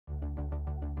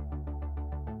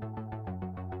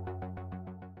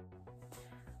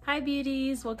Hi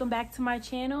beauties, welcome back to my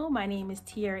channel. My name is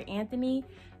Tiara Anthony.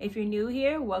 If you're new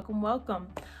here, welcome.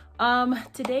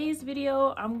 Today's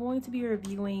video I'm going to be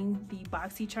reviewing the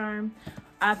BOXYCHARM.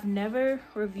 I've never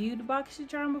reviewed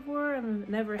BOXYCHARM before. I've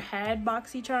never had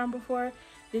BOXYCHARM before.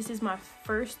 This is my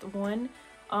first one,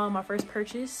 my first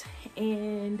purchase,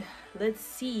 and let's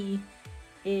see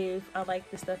if I like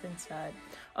the stuff inside.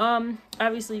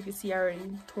 Obviously you can see I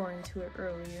already tore into it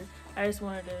earlier. I just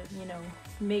wanted to,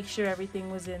 make sure everything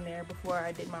was in there before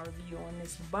I did my review on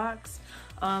this box.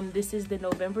 This is the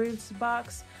November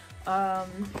box.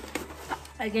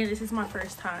 Again, this is my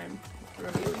first time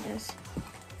reviewing this.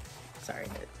 Sorry,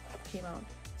 that came out.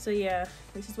 So yeah,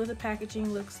 this is what the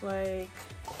packaging looks like,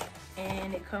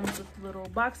 and it comes with a little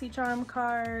BOXYCHARM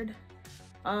card,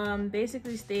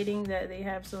 basically stating that they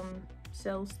have some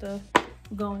sell stuff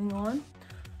going on.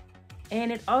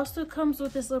 And it also comes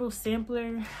with this little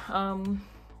sampler.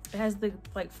 It has the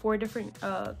four different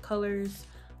colors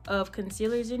of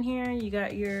concealers in here. You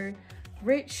got your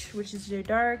rich, which is your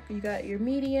dark, you got your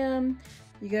medium,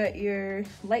 you got your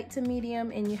light to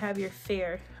medium, and you have your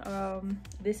fair.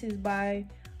 This is by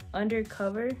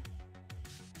Undercover.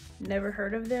 Never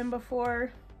heard of them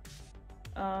before.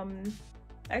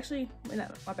 Actually, no,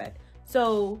 my bad.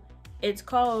 So it's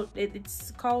called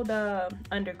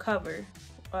Undercover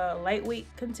lightweight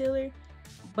concealer,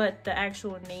 but the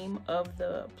actual name of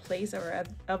the place or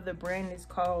of the brand is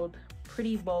called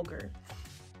Pretty Vulgar.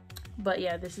 But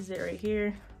yeah, this is it right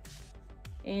here,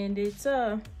 and it's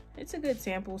a good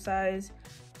sample size.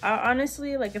 I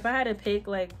honestly, if I had to pick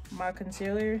my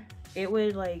concealer, it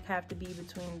would have to be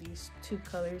between these two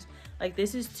colors.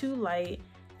 This is too light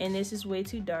and this is way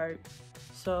too dark,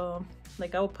 so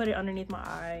I will put it underneath my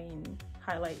eye and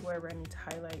highlight wherever I need to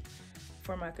highlight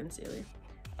for my concealer.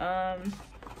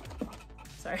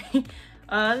 Sorry.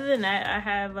 Other than that, I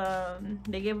have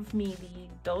they give me the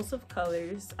Dose of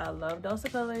Colors. I love Dose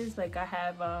of Colors. I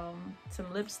have some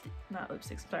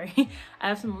sorry. I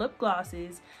have some lip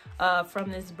glosses from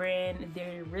this brand.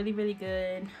 They're really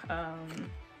good.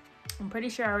 I'm pretty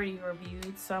sure I already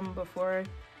reviewed some before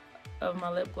of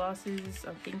my lip glosses.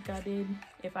 I think I did.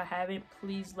 If I haven't,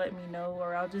 please let me know,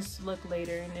 or I'll just look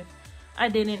later, and if I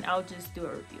didn't, I'll just do a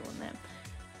review on that.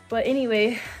 But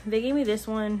anyway, they gave me this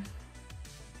one.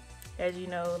 As you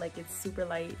know, it's super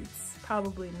light. It's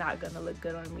probably not gonna look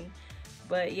good on me,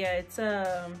 but yeah,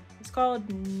 it's called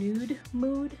Nude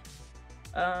Mood.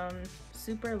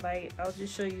 Super light. I'll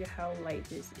just show you how light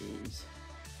this is.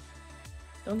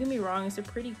 Don't get me wrong, it's a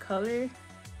pretty color,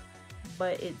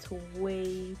 but it's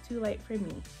way too light for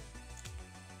me.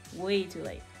 Way too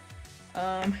light.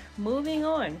 Moving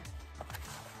on.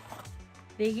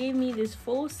 They gave me this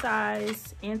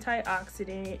full-size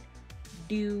antioxidant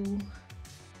dew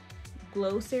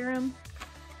glow serum.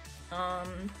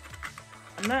 I'm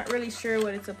not really sure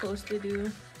what it's supposed to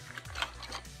do,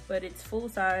 but it's full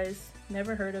size.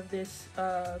 Never heard of this.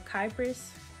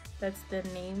 Kypris, that's the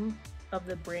name of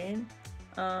the brand.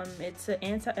 It's an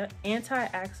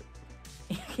antioxidant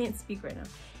I can't speak right now.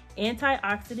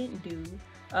 Antioxidant dew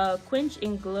quench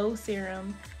and glow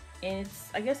serum, and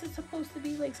I guess it's supposed to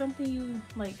be something you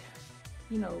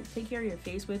take care of your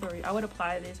face with, or I would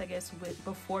apply this, I guess,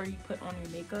 before you put on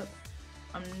your makeup.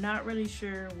 I'm not really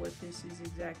sure what this is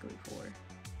exactly for.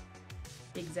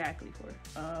 Let's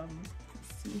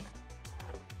see.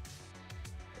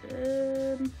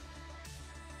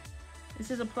 It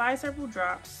says apply several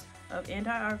drops of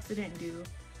antioxidant dew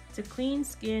to clean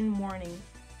skin morning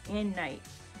and night.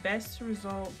 Best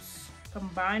results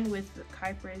combined with the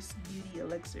Kypris Beauty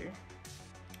Elixir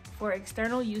for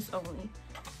external use only.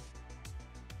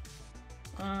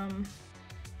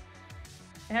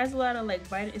 It has a lot of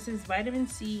it says vitamin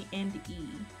C and E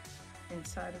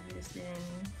inside of this,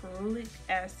 and ferulic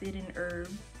acid and herb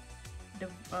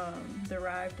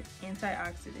derived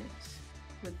antioxidants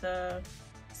with the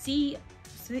sea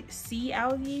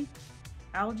algae,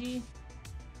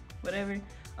 whatever,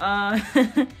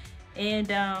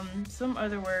 and some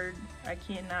other word I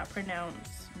cannot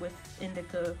pronounce with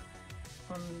indica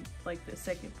on the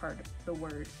second part of the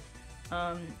word,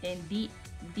 and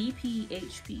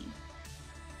DPHP.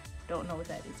 Don't know what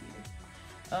that is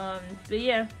either. But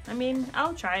yeah, I mean,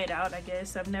 I'll try it out, I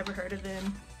guess. I've never heard of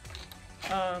them.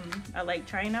 I like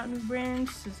trying out new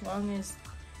brands as long as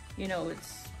it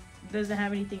doesn't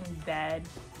have anything bad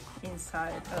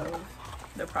inside of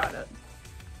the product.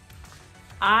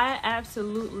 I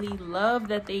absolutely love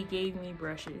that they gave me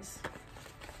brushes.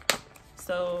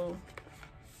 So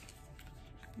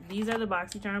these are the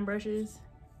BOXYCHARM brushes.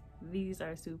 These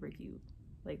are super cute.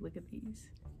 Look at these.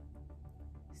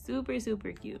 Super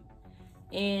cute.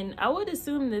 And I would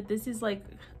assume that this is like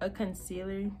a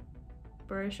concealer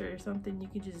brush or something you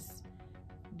could just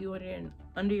do it in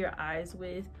under your eyes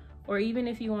with, or even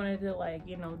if you wanted to, like,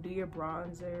 you know, do your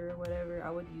bronzer or whatever, I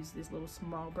would use this little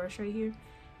small brush right here.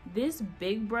 This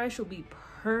big brush will be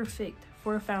perfect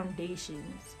for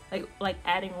foundations, like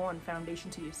adding on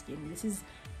foundation to your skin. This is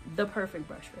the perfect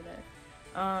brush for that.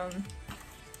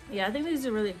 Yeah, I think these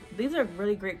are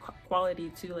really great quality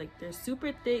too. Like, they're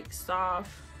super thick,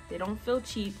 soft, they don't feel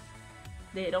cheap,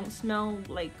 they don't smell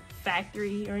like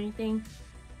factory or anything.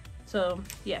 So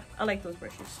yeah, I like those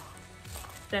brushes.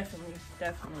 Definitely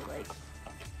like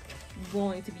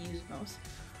going to be using those.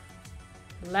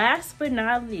 Last but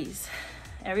not least,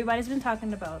 everybody's been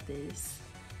talking about this,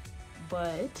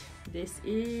 but this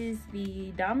is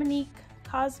the Dominique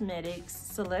Cosmetics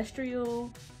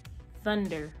Celestial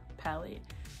Thunder palette.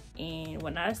 And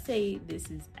when I say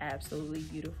this is absolutely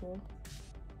beautiful,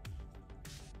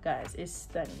 guys, it's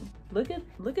stunning. Look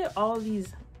at all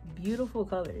these beautiful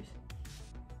colors.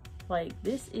 Like,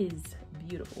 this is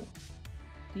beautiful.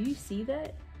 Do you see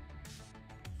that?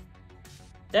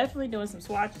 Definitely doing some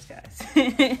swatches, guys.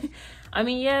 I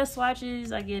mean, yeah,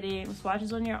 swatches, I get it.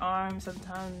 Swatches on your arm,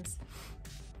 sometimes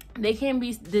they can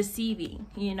be deceiving,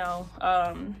 you know.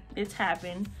 It's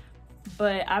happened.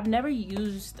 But I've never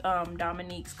used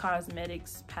Dominique's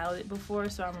Cosmetics palette before,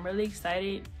 so I'm really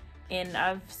excited. And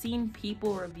I've seen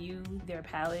people review their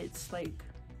palettes like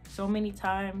so many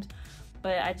times,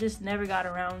 but I just never got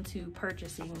around to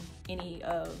purchasing any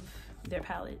of their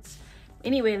palettes.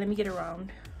 Anyway, let me get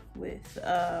around with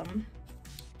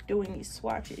doing these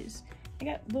swatches. I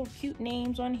got little cute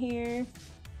names on here.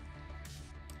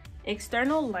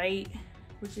 External Light,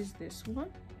 which is this one.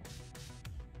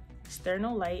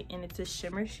 External Light, and it's a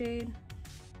shimmer shade.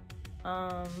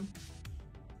 I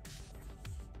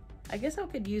guess I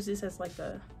could use this as like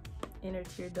a inner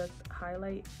tear duct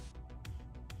highlight.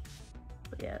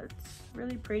 But yeah, it's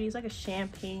really pretty. It's like a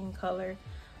champagne color.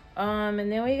 And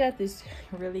then we got this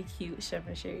really cute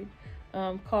shimmer shade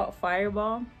called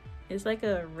Fireball. It's like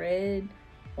a red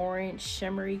orange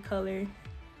shimmery color.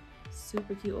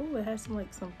 Super cute. Oh, it has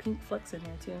some pink flecks in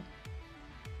there too.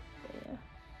 But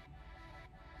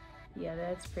yeah,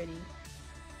 that's pretty.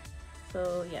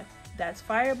 So yeah, that's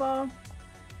Fireball.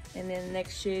 And then the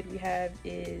next shade we have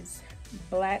is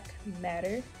Black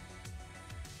Matter.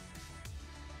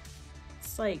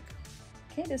 It's like,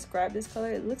 can't describe this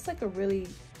color. It looks like a really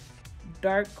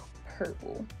dark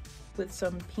purple with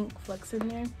some pink flecks in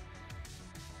there.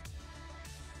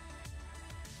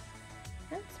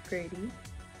 That's pretty.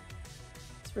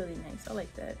 It's really nice. I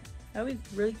like that. That would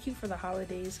be really cute for the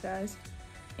holidays, guys.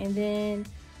 And then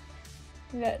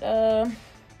we got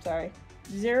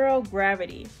Zero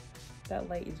Gravity. That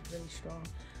light is really strong.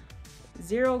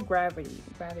 Zero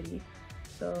Gravity.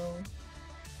 So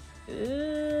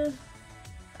I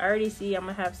already see I'm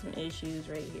gonna have some issues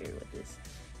right here with this.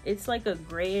 It's like a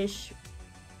grayish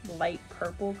light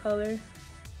purple color.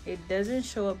 It doesn't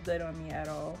show up good on me at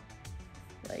all.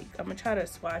 Like, I'm gonna try to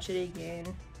swatch it again.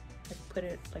 Like, put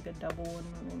it like a double one,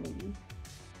 and then maybe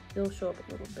it'll show up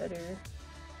a little better.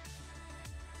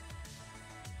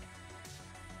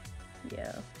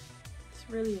 Yeah, it's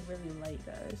really light,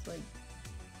 guys. Like,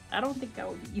 I don't think I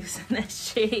would be using that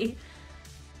shade.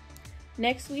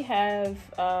 Next we have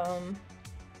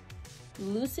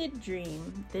Lucid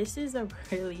Dream. This is a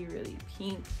really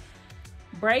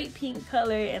bright pink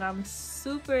color, and I'm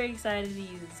super excited to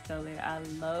use this color. I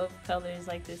love colors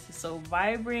like this. It's so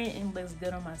vibrant and looks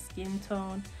good on my skin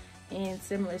tone and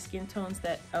similar skin tones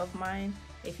of mine,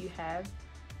 if you have.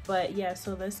 But yeah,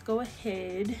 so let's go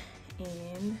ahead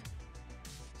and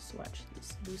swatch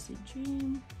this Lucid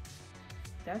Dream.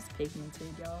 That's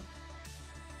pigmented, y'all.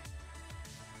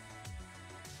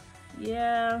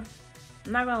 Yeah,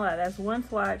 I'm not gonna lie, that's one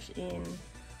swatch, and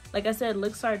like I said,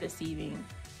 looks are deceiving.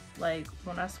 Like,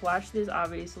 when I swatch this,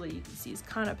 obviously you can see it's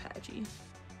kind of patchy.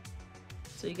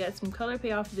 So you got some color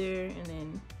payoff there, and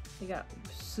then you got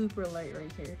super light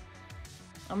right here.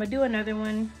 I'm gonna do another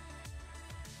one.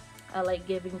 I like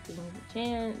giving things a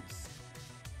chance.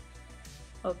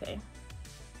 Okay,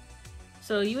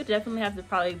 so you would definitely have to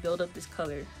probably build up this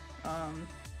color.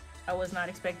 I was not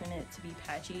expecting it to be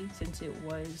patchy since it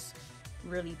was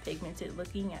really pigmented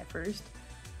looking at first,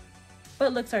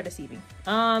 but looks are deceiving.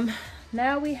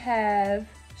 Now we have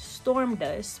Storm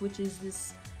Dust, which is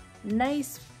this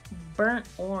nice burnt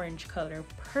orange color.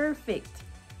 Perfect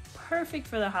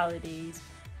for the holidays,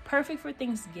 perfect for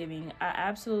Thanksgiving. I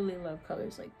absolutely love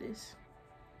colors like this.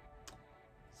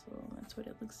 So that's what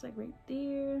it looks like right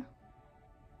there.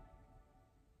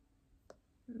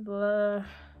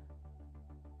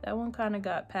 That one kind of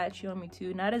got patchy on me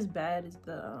too. Not as bad as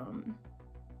the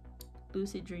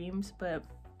Lucid Dreams, but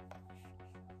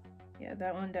yeah,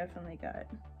 that one definitely got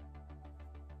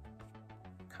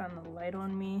kind of light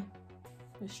on me.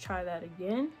 Let's try that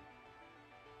again.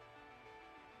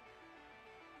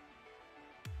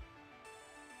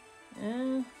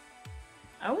 And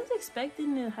I was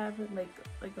expecting to have it like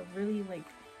a really like,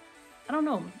 I don't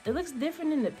know, it looks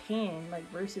different in the pan like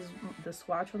versus the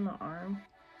swatch on the arm.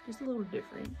 Just a little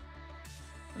different.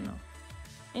 I don't know.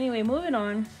 Anyway, moving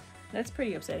on. That's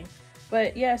pretty upsetting.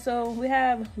 But yeah, so we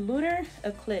have Lunar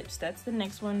Eclipse. That's the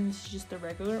next one. It's just a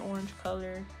regular orange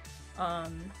color.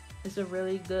 It's a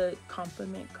really good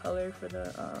complement color for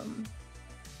the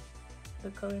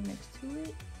color next to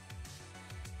it.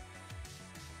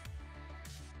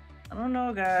 I don't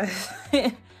know, guys.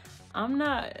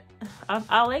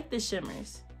 I like the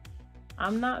shimmers.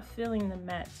 I'm not feeling the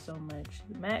mattes so much.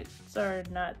 The mattes are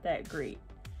not that great.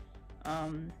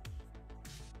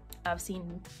 I've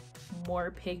seen more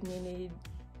pigmented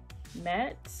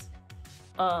mattes.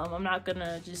 I'm not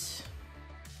gonna just,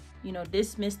 you know,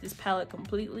 dismiss this palette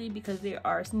completely because there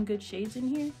are some good shades in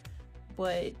here,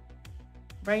 but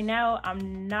right now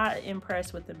I'm not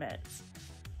impressed with the mattes.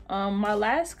 My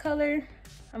last color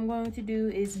I'm going to do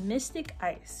is Mystic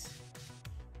Ice.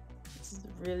 This is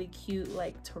a really cute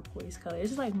like turquoise color.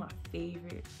 This is like my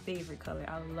favorite color.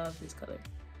 I love this color.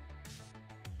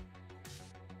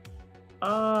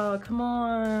 Oh, come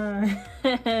on.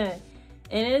 And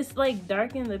it's like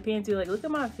dark in the pan too. Like, look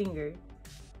at my finger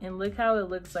and look how it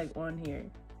looks like on here.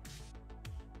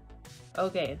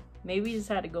 Okay, maybe you just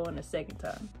had to go in a second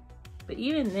time, but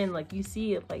even then, like, you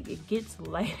see it, like, it gets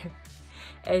lighter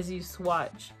as you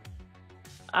swatch.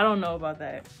 I don't know about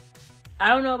that. I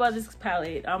don't know about this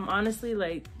palette. I'm honestly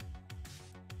like,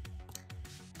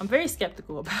 I'm very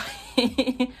skeptical about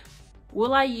it.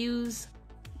 Will I use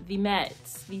the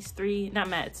mattes, these three, not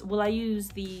mattes, will I use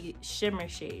the shimmer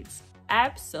shades?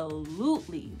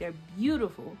 Absolutely, they're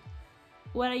beautiful.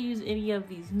 Would I use any of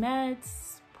these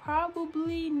mattes?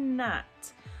 Probably not.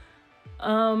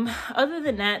 Other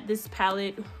than that, this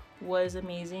palette was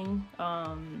amazing.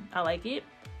 I like it.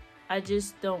 I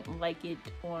just don't like it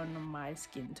on my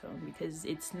skin tone because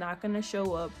it's not gonna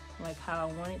show up like how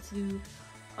I want it to.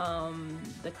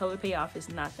 The color payoff is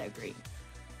not that great.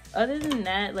 Other than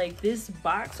that, like, this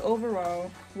box overall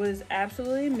was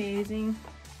absolutely amazing.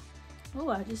 Oh,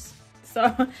 I just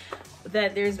saw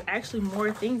that there's actually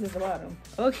more things at the bottom.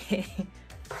 Okay,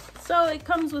 so it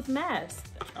comes with masks.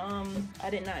 I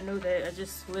did not know that. I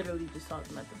just literally just saw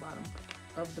them at the bottom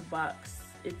of the box.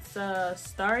 It's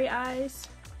Starry Eyes,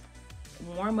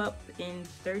 warm up in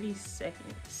 30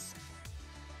 seconds.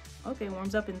 Okay,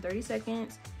 warms up in 30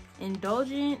 seconds.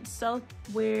 Indulgent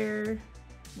self-wear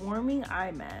warming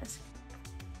eye mask.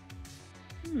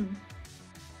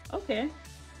 Okay.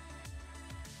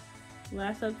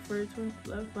 Lasts up to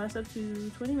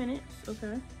 20 minutes.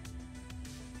 Okay.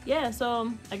 Yeah,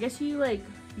 so I guess you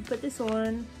put this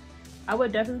on. I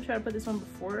would definitely try to put this on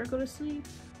before I go to sleep.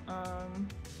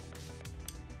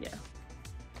 Yeah.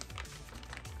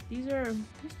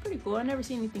 It's pretty cool. I've never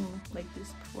seen anything like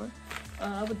this before.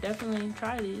 I would definitely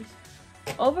try these.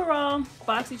 Overall,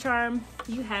 BOXYCHARM,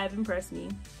 you have impressed me.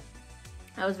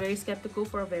 I was very skeptical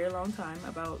for a very long time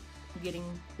about getting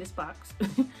this box.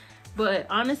 But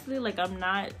honestly, like, I'm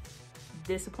not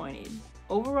disappointed.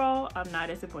 Overall, I'm not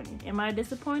disappointed. Am I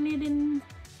disappointed in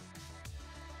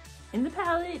the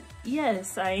palette?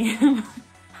 Yes, I am.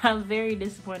 I'm very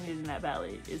disappointed in that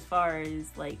palette as far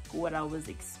as like what I was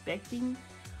expecting.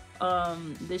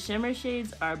 The shimmer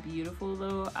shades are beautiful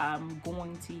though. I'm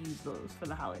going to use those for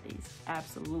the holidays.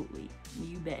 Absolutely,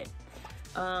 you bet.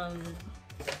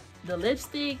 The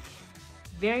lipstick,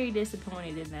 very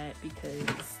disappointed in that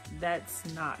because that's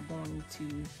not going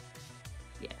to,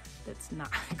 yeah, that's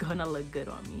not gonna look good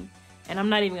on me. And I'm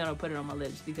not even gonna put it on my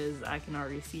lips because I can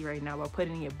already see right now by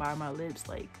putting it by my lips,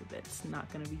 like, that's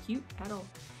not gonna be cute at all.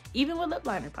 Even with lip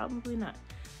liner, probably not.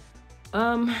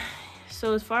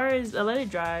 So as far as, I let it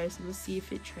dry, so let's see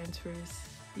if it transfers.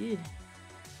 Yeah,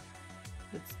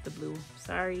 that's the blue,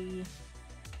 sorry.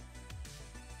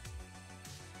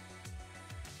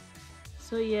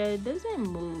 So yeah, it doesn't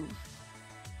move,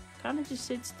 kind of just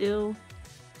sits still.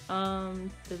 Does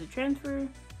it transfer?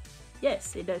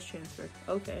 Yes, it does transfer.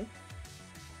 Okay,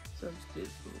 so just do a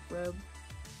little rub.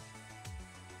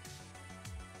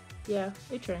 Yeah,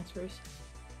 it transfers.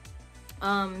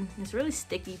 It's really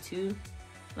sticky too.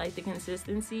 Like, the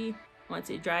consistency, once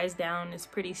it dries down, it's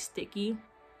pretty sticky.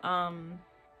 I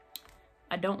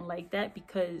don't like that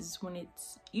because when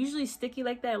it's usually sticky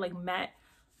like that, like matte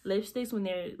lipsticks, when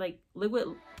they're like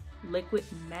liquid liquid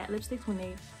matte lipsticks,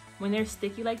 when they're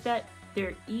sticky like that,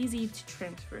 they're easy to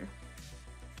transfer.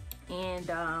 And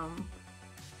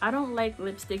I don't like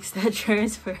lipsticks that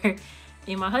transfer,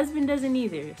 and my husband doesn't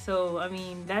either. So I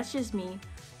mean, that's just me,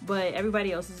 but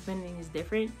everybody else's opinion is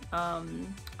different.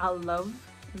 I love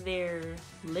their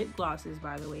lip glosses,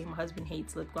 by the way. My husband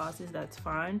hates lip glosses. That's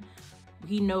fine.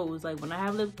 He knows, like, when I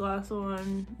have lip gloss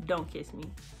on, don't kiss me.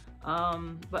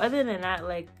 But other than that,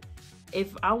 like,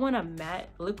 if I want a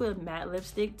liquid matte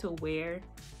lipstick to wear,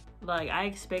 like, I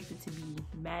expect it to be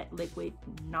matte, liquid,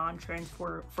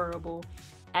 non-transferable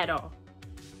at all.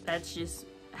 That's just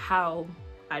how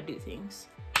I do things.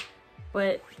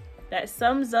 But that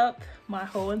sums up my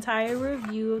whole entire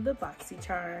review of the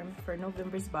BOXYCHARM for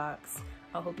November's box.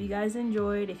 I hope you guys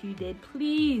enjoyed. If you did,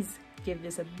 please give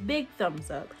this a big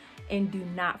thumbs up, and do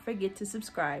not forget to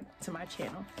subscribe to my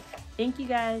channel. Thank you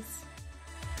guys.